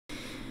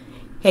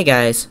Hey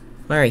guys,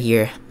 Myra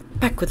here,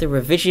 back with a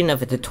revision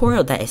of a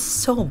tutorial that is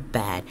so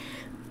bad,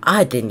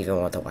 I didn't even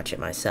want to watch it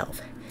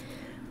myself.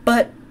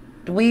 But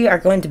we are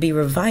going to be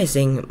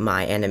revising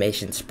my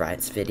animation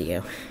sprites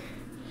video.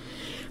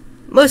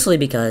 Mostly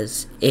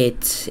because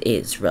it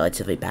is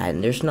relatively bad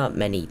and there's not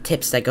many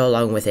tips that go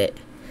along with it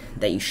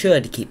that you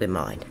should keep in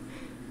mind.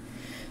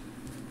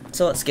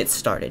 So let's get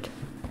started.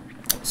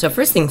 So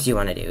first things you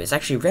want to do is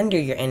actually render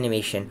your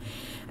animation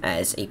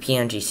as a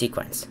PNG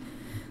sequence.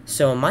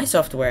 So my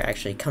software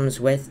actually comes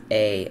with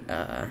a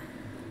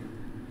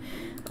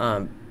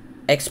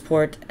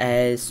export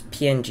as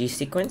PNG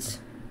sequence.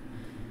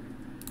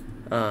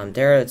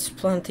 There is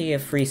plenty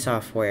of free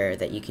software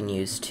that you can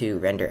use to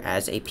render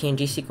as a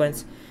PNG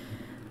sequence.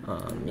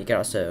 You can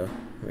also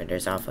render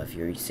as alpha if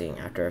you're using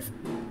After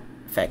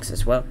Effects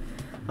as well.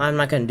 I'm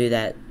not going to do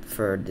that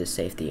for the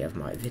safety of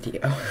my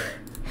video.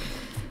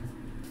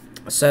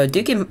 So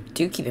do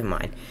keep in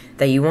mind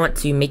that you want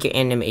to make your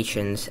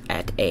animations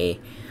at a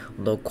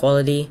low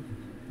quality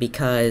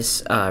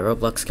because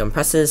ROBLOX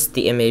compresses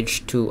the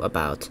image to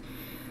about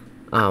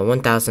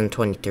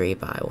 1023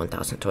 by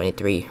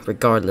 1023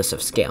 regardless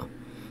of scale.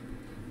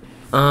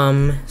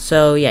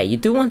 So yeah, you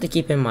do want to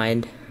keep in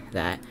mind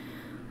that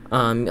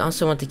you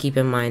also want to keep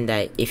in mind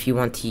that if you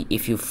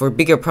for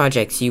bigger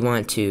projects you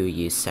want to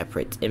use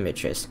separate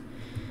images.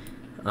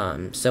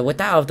 So with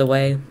that out of the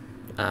way,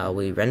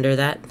 we render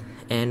that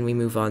and we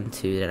move on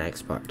to the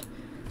next part.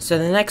 So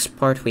the next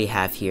part we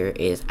have here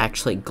is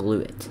actually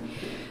glue it.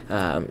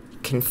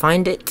 Can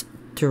find it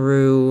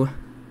through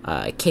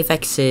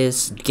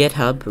KFX's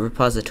GitHub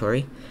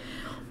repository,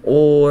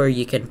 or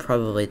you can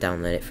probably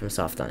download it from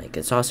Softonic.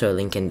 It's also a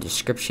link in the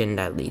description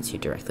that leads you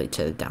directly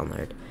to the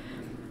download.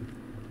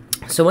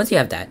 So once you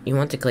have that, you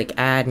want to click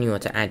add and you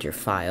want to add your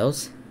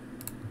files.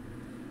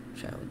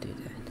 So I will do that.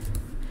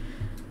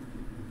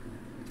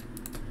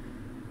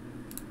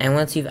 And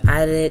once you've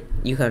added it,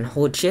 you can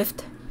hold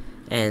shift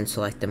and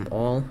select them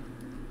all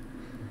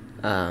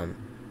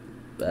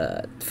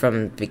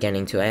from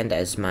beginning to end.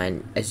 As you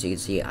can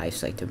see, I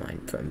selected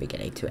mine from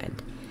beginning to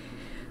end.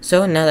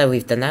 So now that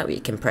we've done that, we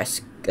can press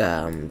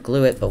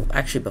glue it. But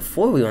actually,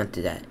 before we want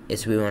to do that,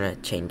 is we want to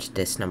change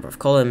this number of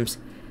columns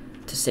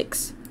to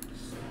 6,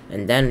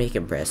 and then we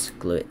can press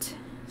glue it.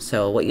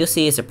 So what you'll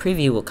see is a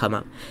preview will come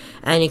up,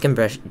 and you can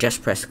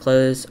just press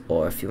close,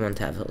 or if you want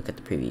to have a look at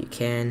the preview, you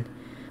can.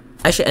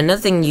 Actually, another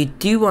thing you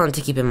do want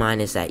to keep in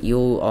mind is that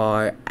you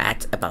are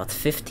at about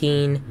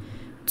 15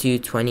 to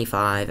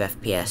 25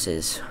 FPS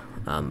is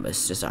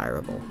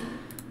desirable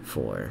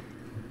for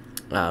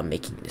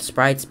making the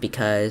sprites,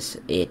 because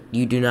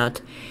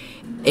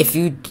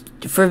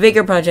for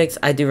bigger projects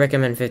I do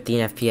recommend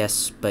 15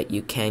 FPS, but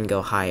you can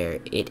go higher.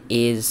 It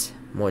is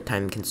more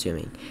time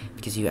consuming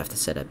because you have to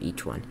set up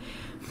each one,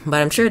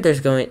 but I'm sure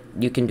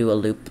you can do a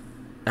loop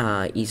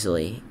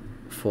easily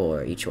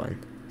for each one.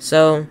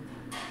 So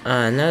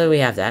now that we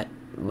have that,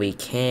 we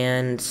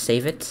can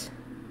save it,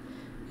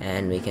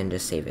 and we can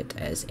just save it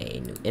as a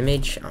new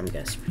image. I'm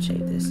gonna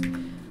save this.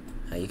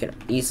 You can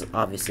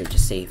obviously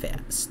just save it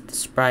as the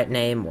sprite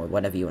name or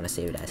whatever you want to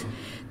save it as.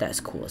 That's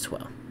cool as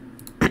well.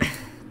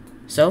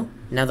 So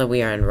now that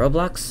we are in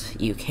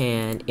ROBLOX, you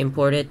can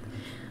import it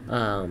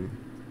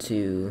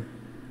to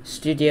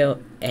Studio,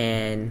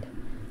 and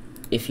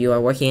if you are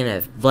working in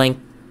a blank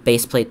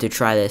base plate to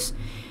try this,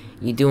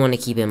 you do want to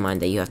keep in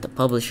mind that you have to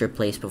publish your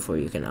place before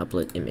you can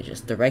upload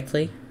images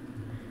directly.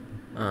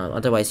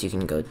 Otherwise, you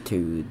can go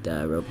to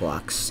the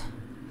ROBLOX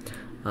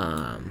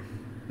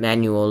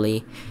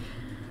manually.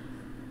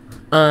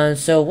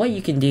 So what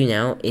you can do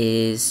now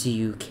is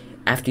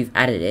after you've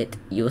added it,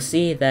 you'll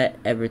see that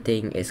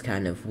everything is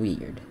kind of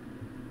weird.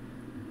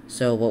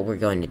 So what we're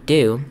going to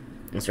do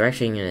is we're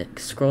actually going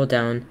to scroll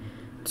down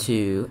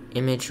to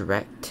image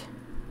rect.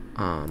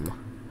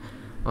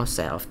 I'll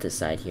set off to the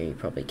side here. You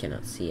probably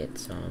cannot see it,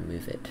 so I'll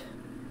move it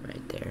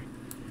right there.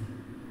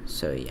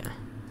 So yeah.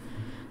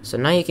 So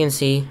now you can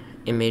see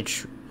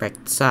image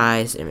rect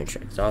size, image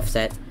rect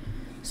offset.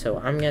 So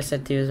I'm gonna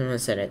set I'm gonna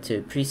set it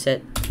to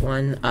preset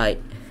 1.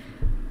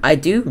 I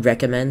do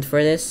recommend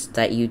for this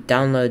that you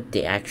download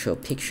the actual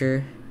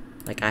picture.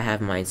 Like I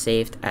have mine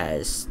saved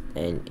as,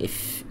 and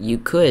if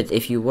you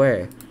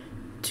were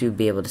to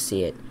be able to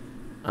see it,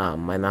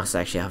 my mouse is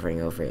actually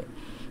hovering over it.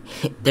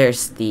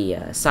 There's the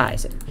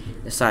size.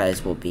 The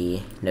size will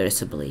be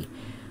noticeably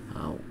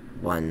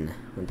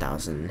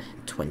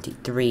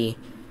 1023.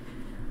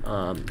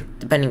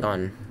 Depending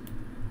on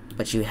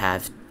what you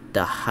have,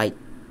 the height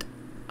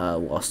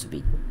will also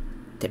be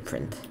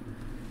different.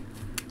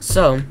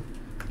 So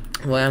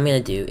what I'm gonna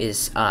do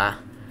is,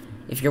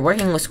 if you're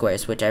working with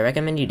squares, which I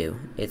recommend you do,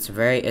 it's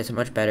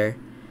much better.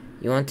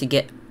 You want to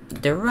get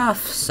the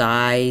rough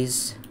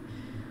size.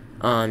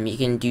 You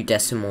can do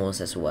decimals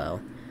as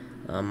well.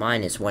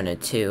 Mine is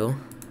 102,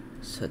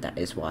 so that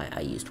is why I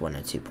used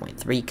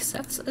 102.3, because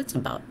it's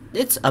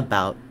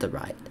about the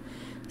right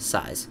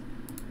size.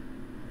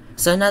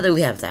 So now that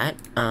we have that,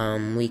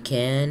 we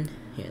can,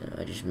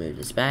 I just move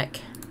this back.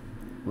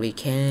 We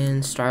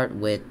can start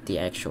with the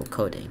actual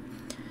coding.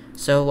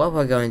 So what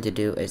we're going to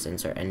do is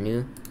insert a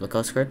new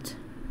lookup script,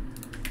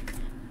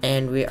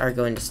 and we are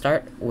going to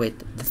start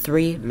with the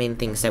 3 main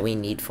things that we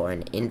need for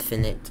an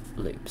infinite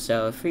loop.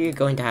 So if we're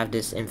going to have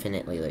this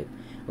infinitely loop,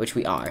 which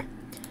we are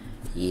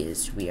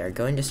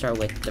going to start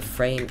with the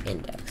frame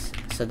index.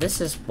 So this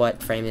is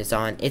what frame is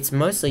on. It's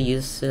mostly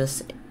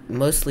useless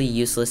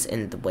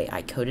in the way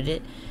I coded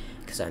it,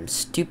 because I'm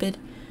stupid,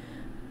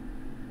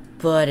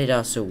 but it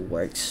also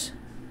works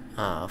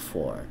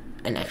for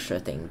an extra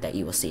thing that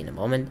you will see in a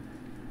moment.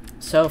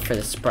 So for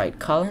the sprite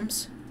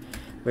columns,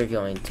 we're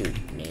going to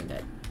name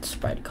that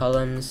sprite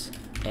columns,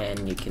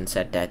 and you can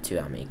set that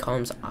to how many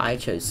columns. I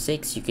chose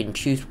 6. You can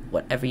choose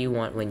whatever you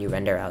want when you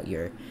render out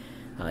your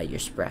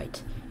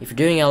sprite. If you're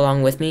doing it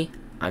along with me,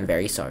 I'm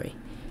very sorry.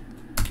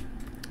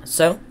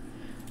 So,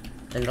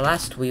 and the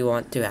last we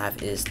want to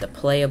have is the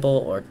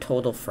playable or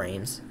total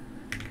frames.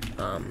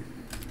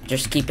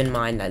 Just keep in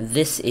mind that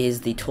this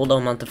is the total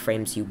amount of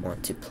frames you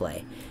want to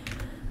play.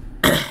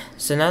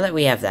 So now that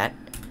we have that,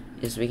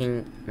 we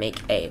can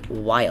make a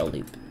while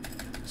loop.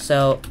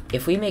 So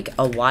if we make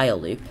a while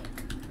loop,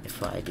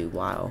 if I do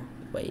while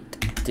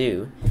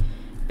do,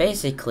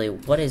 basically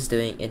what it's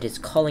doing, it is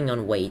calling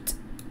on wait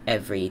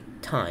every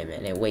time,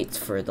 and it waits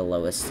for the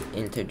lowest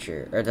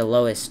integer, or the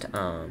lowest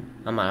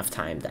amount of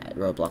time that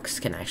Roblox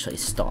can actually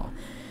stall.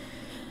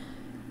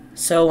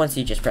 So once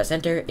you just press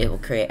enter, it will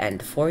create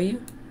end for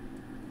you,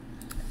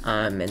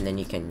 and then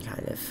you can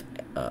kind of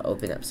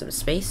open up some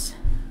space,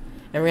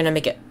 and we're gonna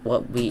make it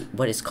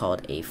what is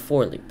called a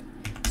for loop.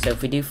 So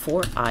if we do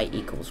for I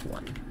equals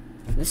 1,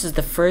 this is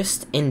the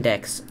first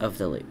index of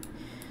the loop.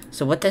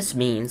 So what this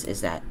means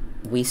is that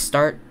we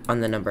start on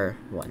the number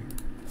 1.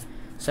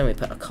 So we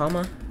put a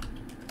comma,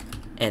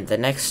 and the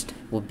next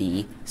will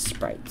be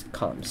sprite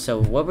column. So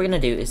what we're gonna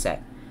do is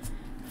that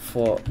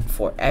for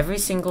every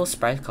single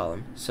sprite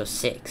column, so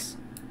 6,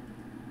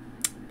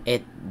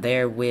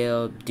 there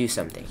will do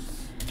something.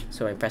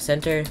 So when we press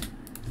enter,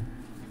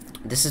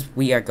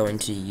 we are going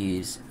to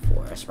use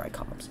for our sprite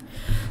columns.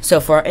 So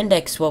for our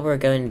index, what we're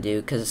going to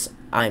do, because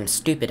I'm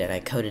stupid and I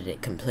coded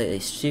it completely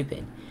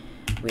stupid,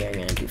 we are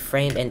going to do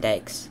frame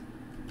index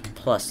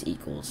plus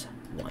equals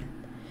 1.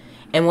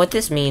 And what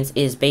this means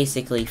is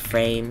basically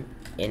frame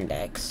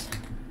index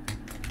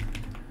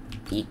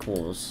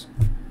equals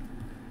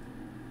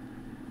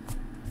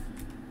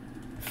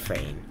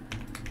frame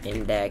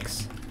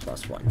index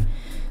plus 1.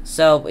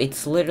 So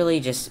it's literally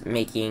just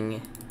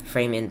making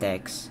frame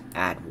index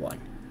add 1,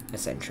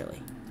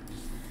 essentially.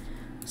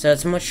 So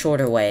it's a much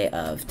shorter way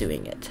of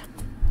doing it.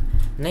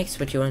 Next,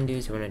 what you want to do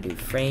is you want to do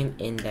frame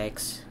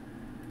index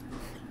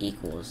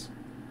equals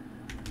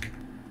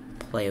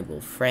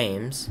playable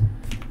frames.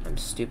 I'm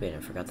stupid, I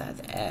forgot that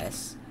the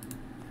S.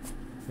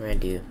 We're going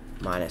to do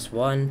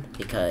 -1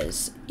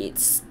 because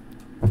it's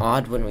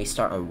odd when we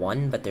start on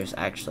 1, but there's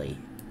actually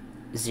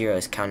 0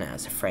 is counted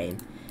as a frame.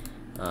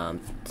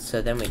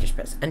 So then we just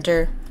press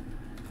enter,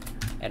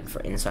 and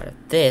for inside of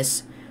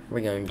this,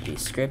 we're going to do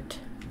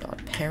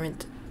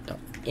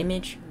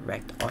script.parent.image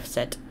rect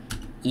offset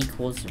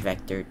equals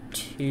vector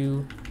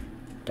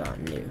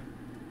 2.new.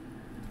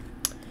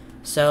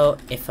 So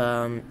if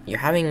you're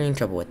having any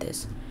trouble with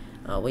this,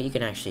 what you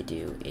can actually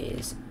do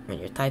is when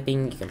you're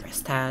typing, you can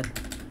press tab,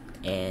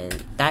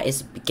 and that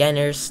is a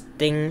beginner's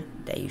thing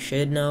that you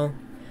should know.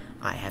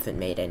 I haven't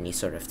made any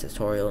sort of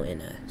tutorial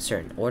in a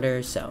certain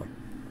order, so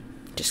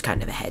just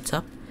kind of a heads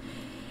up.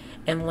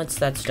 And once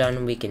that's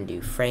done, we can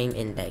do frame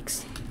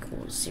index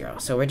equals 0.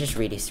 So we're just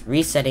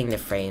resetting the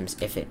frames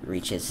if it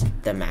reaches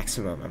the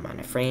maximum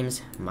amount of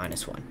frames,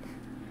 -1.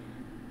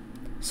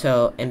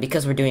 So, and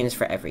because we're doing this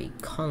for every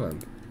column,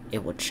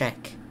 it will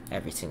check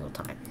every single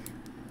time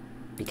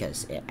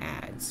because it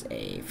adds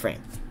a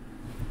frame.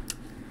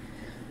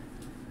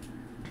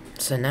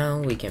 So now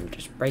we can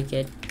just break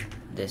it.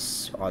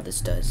 All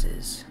this does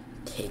is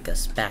take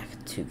us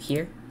back to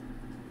here.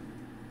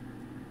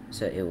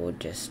 So it will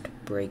just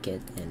break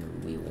it,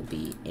 and we will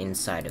be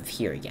inside of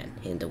here again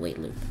in the wait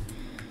loop,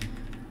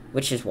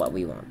 which is what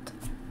we want.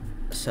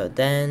 So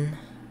then,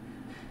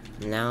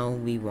 now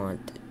we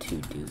want to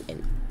do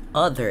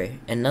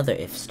another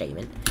if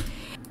statement.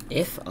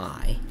 If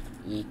I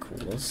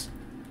equals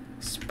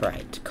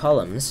sprite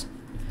columns,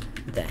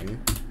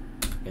 then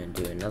we're gonna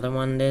do another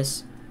one of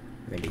this.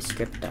 We're gonna do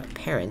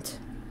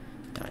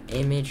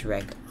script.parent.image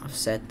rect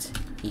offset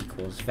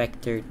equals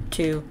vector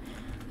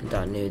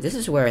 2.new. This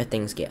is where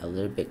things get a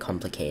little bit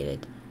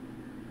complicated.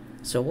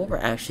 So what we're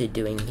actually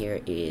doing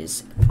here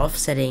is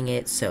offsetting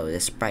it so the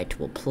sprite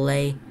will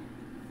play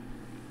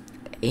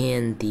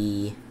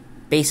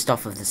based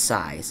off of the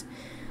size,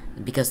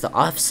 because the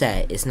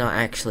offset is not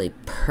actually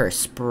per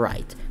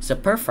sprite. So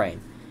per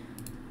frame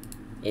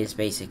is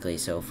basically,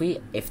 so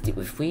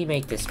if we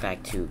make this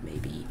back to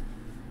maybe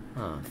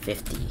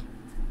 50,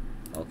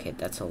 okay,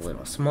 that's a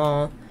little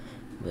small,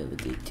 we would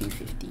do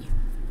 250.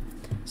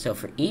 So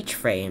for each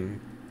frame,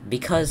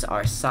 because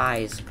our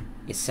size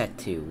is set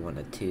to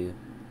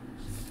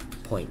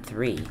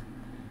 102.3,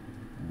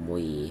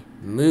 we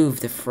move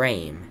the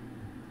frame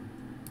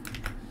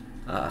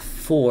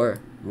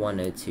for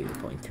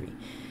 102.3.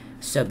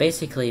 So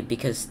basically,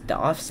 because the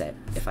offset,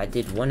 if I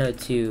did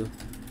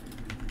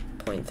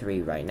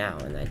 102.3 right now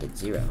and I did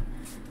 0,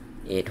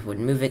 it would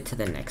move it to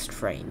the next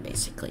frame,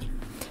 basically.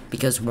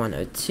 Because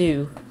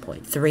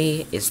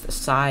 102.3 is the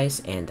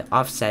size and the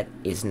offset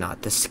is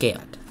not the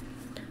scale.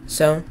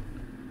 So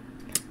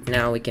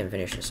now we can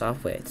finish this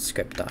off with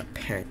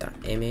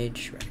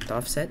script.parent.image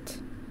offset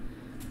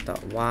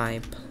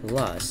 .y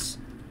plus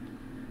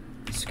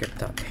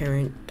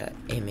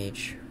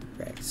script.parent.image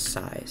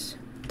size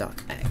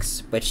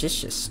 .x, which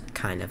is just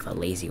kind of a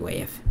lazy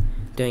way of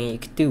doing it. You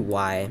could do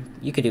y,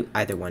 you could do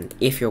either one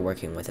if you're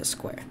working with a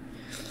square.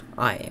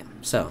 I am,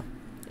 so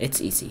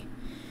it's easy.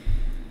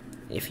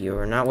 If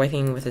you're not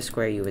working with a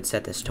square, you would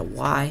set this to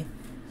y.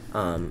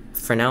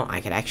 For now,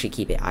 I could actually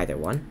keep it either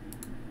one,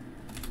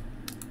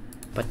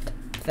 but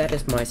that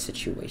is my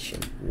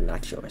situation,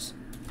 not yours.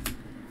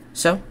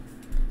 So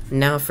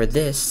now for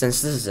this,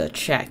 since this is a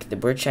check,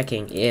 we're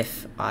checking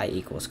if I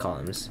equals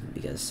columns,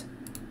 because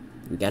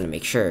we gotta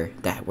make sure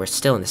that we're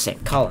still in the same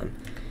column.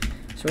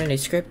 So we're gonna do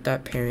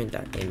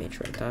script.parent.image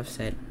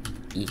offset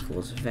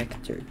equals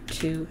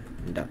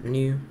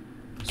vector2.new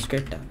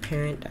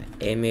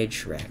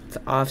script.parent.image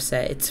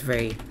offset. It's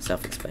very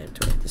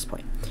self-explanatory at this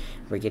point.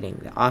 We're getting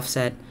the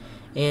offset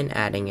and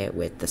adding it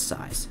with the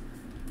size.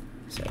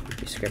 So we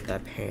do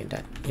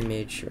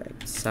script.parent.image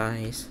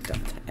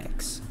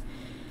size.x.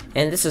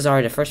 And this is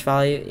already the first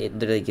value. It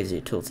literally gives you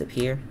a tooltip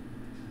here.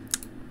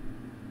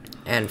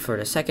 And for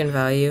the second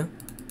value,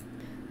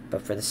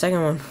 but for the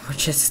second one, we're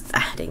just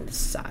adding the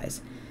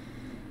size.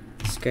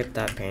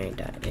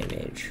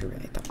 Script.parent.image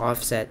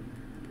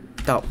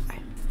offset.y.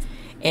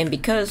 And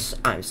because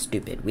I'm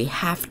stupid, we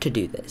have to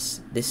do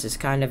this. This is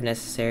kind of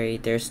necessary.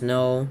 There's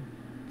no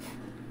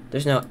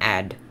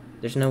add.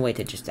 There's no way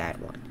to just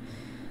add one.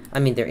 I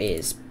mean, there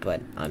is,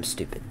 but I'm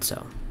stupid,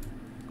 so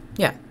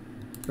yeah,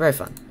 very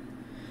fun.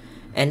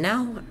 And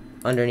now,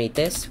 underneath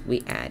this,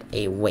 we add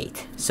a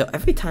wait. So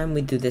every time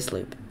we do this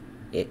loop,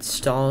 it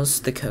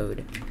stalls the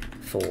code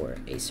for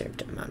a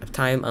certain amount of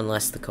time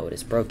unless the code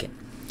is broken.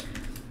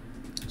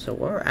 So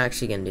what we're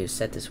actually going to do is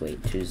set this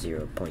wait to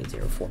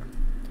 0.04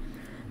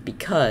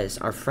 because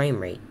our frame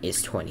rate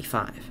is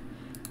 25.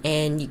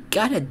 And you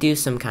gotta do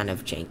some kind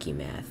of janky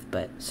math.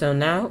 But so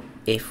now,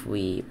 if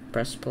we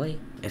press play,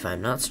 if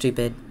I'm not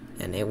stupid,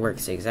 and it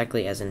works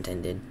exactly as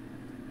intended,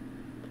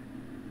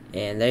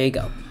 and there you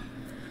go.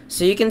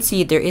 So you can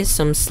see there is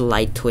some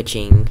slight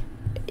twitching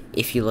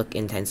if you look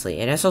intensely,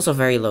 and it's also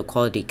very low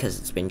quality because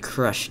it's been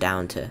crushed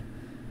down to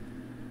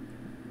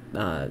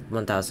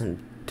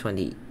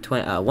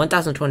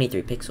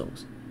 1023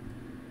 pixels,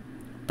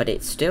 but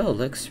it still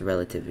looks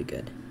relatively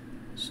good,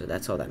 so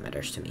that's all that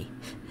matters to me.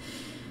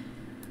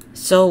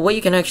 So what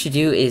you can actually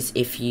do is,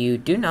 if you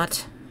do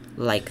not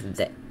like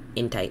the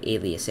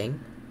anti-aliasing,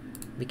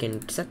 we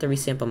can set the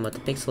resample mode to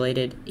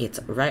pixelated. It's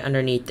right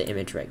underneath the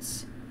image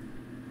regs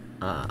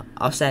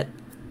offset.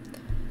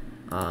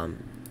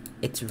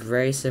 It's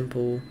very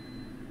simple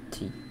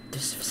to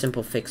just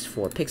simple fix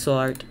for pixel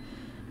art,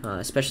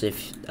 especially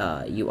if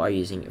you are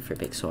using it for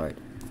pixel art.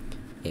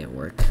 It'll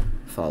work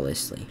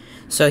flawlessly.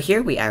 So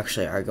here we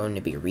actually are going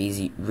to be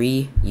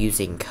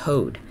reusing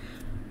code,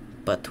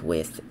 but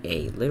with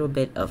a little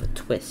bit of a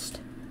twist.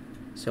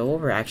 So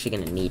what we're actually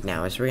going to need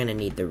now is we're going to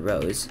need the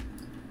rows,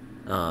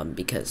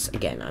 because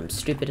again, I'm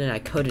stupid and I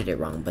coded it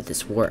wrong, but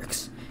this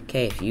works.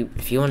 Okay, if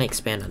you want to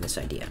expand on this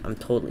idea, I'm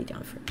totally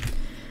down for it.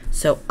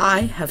 So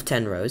I have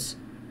 10 rows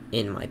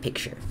in my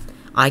picture.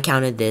 I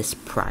counted this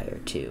prior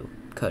to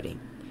coding,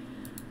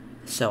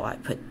 so I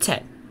put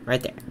 10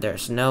 right there.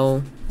 There's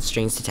no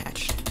strings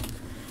attached.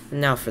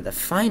 Now for the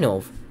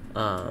final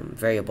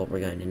variable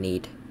we're going to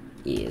need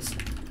is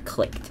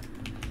clicked.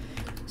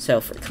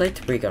 So for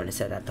clicked, we're going to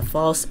set that to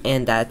false,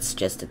 and that's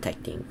just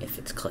detecting if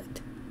it's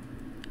clicked.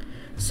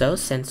 So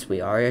since we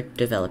are a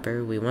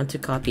developer, we want to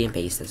copy and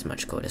paste as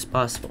much code as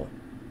possible.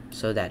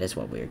 So that is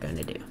what we're going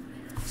to do.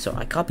 So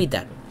I copied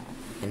that one,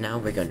 and now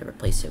we're going to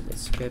replace it with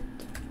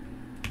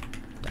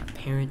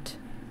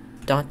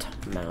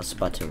script.parent.mouse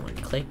button one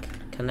click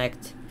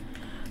connect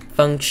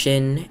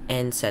function,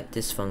 and set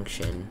this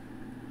function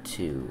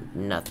to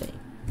nothing.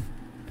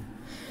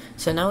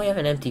 So now we have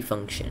an empty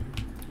function.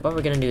 What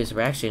we're going to do is we're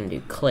actually going to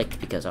do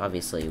clicked, because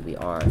obviously we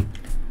are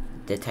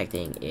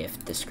detecting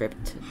if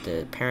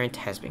the parent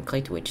has been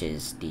clicked, which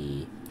is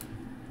the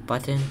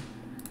button.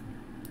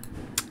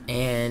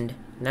 And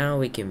now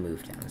we can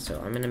move down. So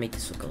I'm going to make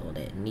this look a little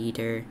bit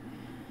neater,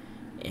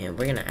 and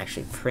we're going to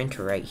actually print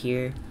right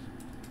here,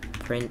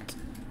 print,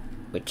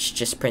 which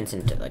just prints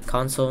into the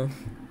console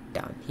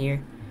down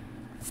here,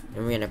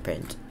 and we're going to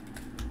print,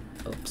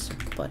 oops,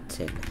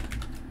 button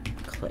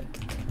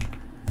clicked.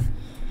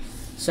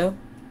 So I'm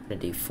going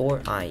to do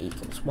for I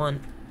equals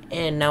 1,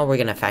 and now we're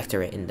going to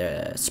factor it in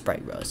the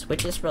sprite rows,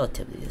 which is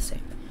relatively the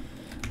same.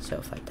 So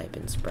if I type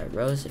in sprite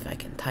rows, if I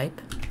can type,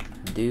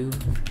 do,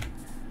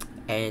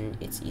 and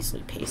it's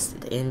easily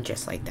pasted in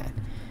just like that.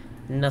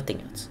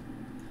 Nothing else.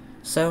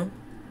 So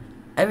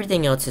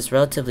everything else is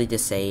relatively the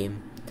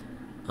same.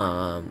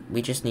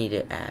 We just need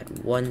to add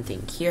one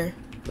thing here,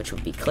 which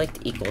will be clicked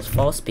equals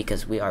false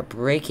because we are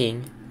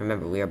breaking,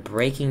 remember, we are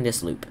breaking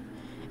this loop.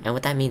 And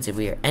what that means is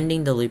we are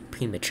ending the loop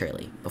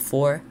prematurely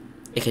before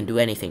it can do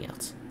anything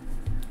else.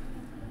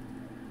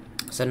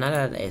 So now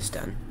that is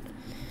done,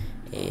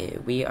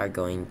 we are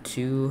going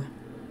to,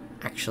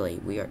 actually,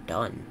 we are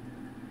done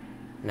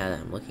now that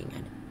I'm looking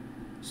at it.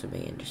 So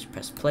we can just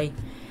press play,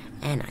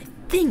 and I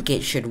think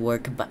it should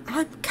work, but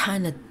I'm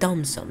kind of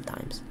dumb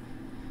sometimes.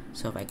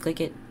 So if I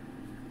click it,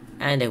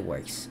 and it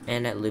works,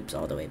 and it loops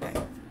all the way back.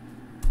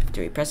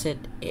 To repress it,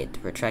 it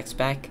retracts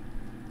back,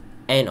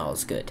 and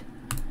all's good.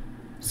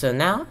 So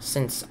now,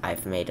 since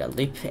I've made a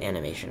loop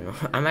animation,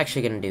 what I'm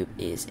actually going to do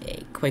is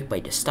a quick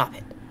way to stop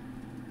it.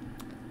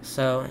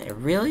 So a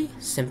really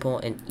simple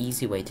and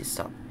easy way to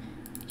stop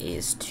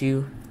is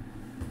to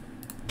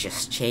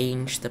just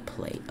change the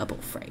playable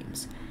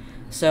frames.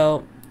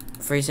 So,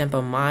 for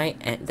example,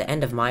 the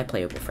end of my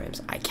playable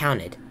frames, I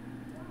counted,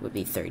 would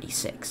be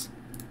 36.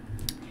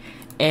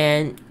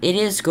 And it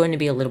is going to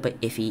be a little bit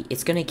iffy.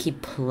 It's going to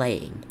keep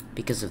playing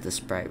because of the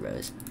sprite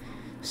rows.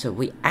 So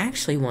we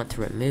actually want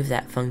to remove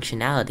that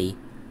functionality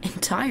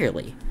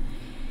entirely.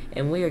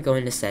 And we are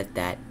going to set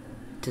that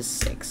to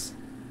 6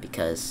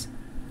 because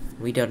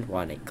we don't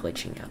want it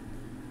glitching out.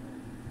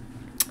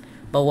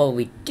 But what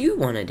we do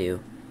want to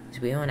do is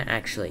we want to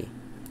actually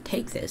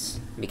take this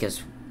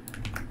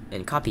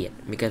and copy it,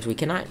 because we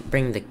cannot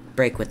bring the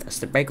break with us.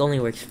 The break only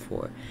works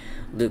for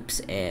loops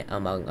and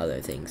among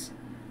other things.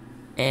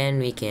 And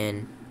we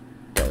can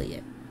delete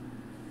it.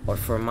 Or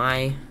for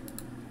my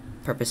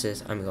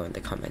purposes, I'm going to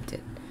comment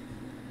it.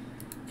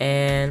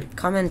 And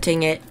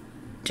commenting it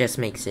just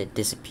makes it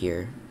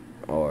disappear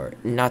or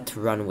not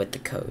run with the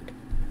code.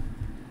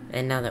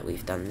 And now that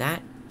we've done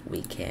that,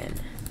 we can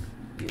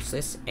use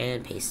this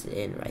and paste it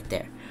in right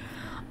there.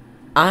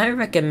 I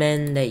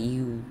recommend that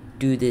you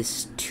do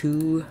this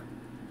too,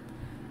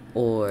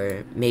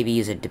 or maybe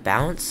use it to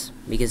bounce,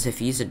 because if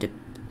you use it to,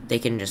 they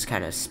can just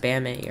kind of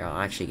spam it. Here,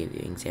 I'll actually give you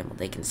an example.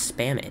 They can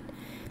spam it,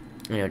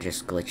 and it'll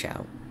just glitch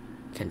out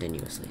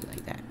continuously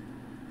like that.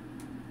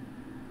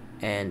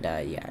 And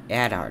yeah, it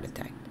had a heart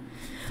attack,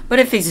 but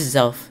it fixes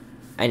itself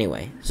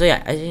anyway. So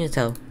yeah, as you can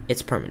tell,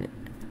 it's permanent,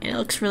 and it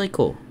looks really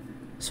cool.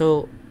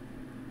 So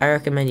I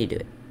recommend you do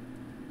it.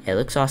 It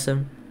looks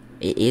awesome.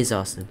 It is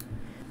awesome.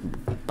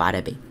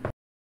 Bada bing.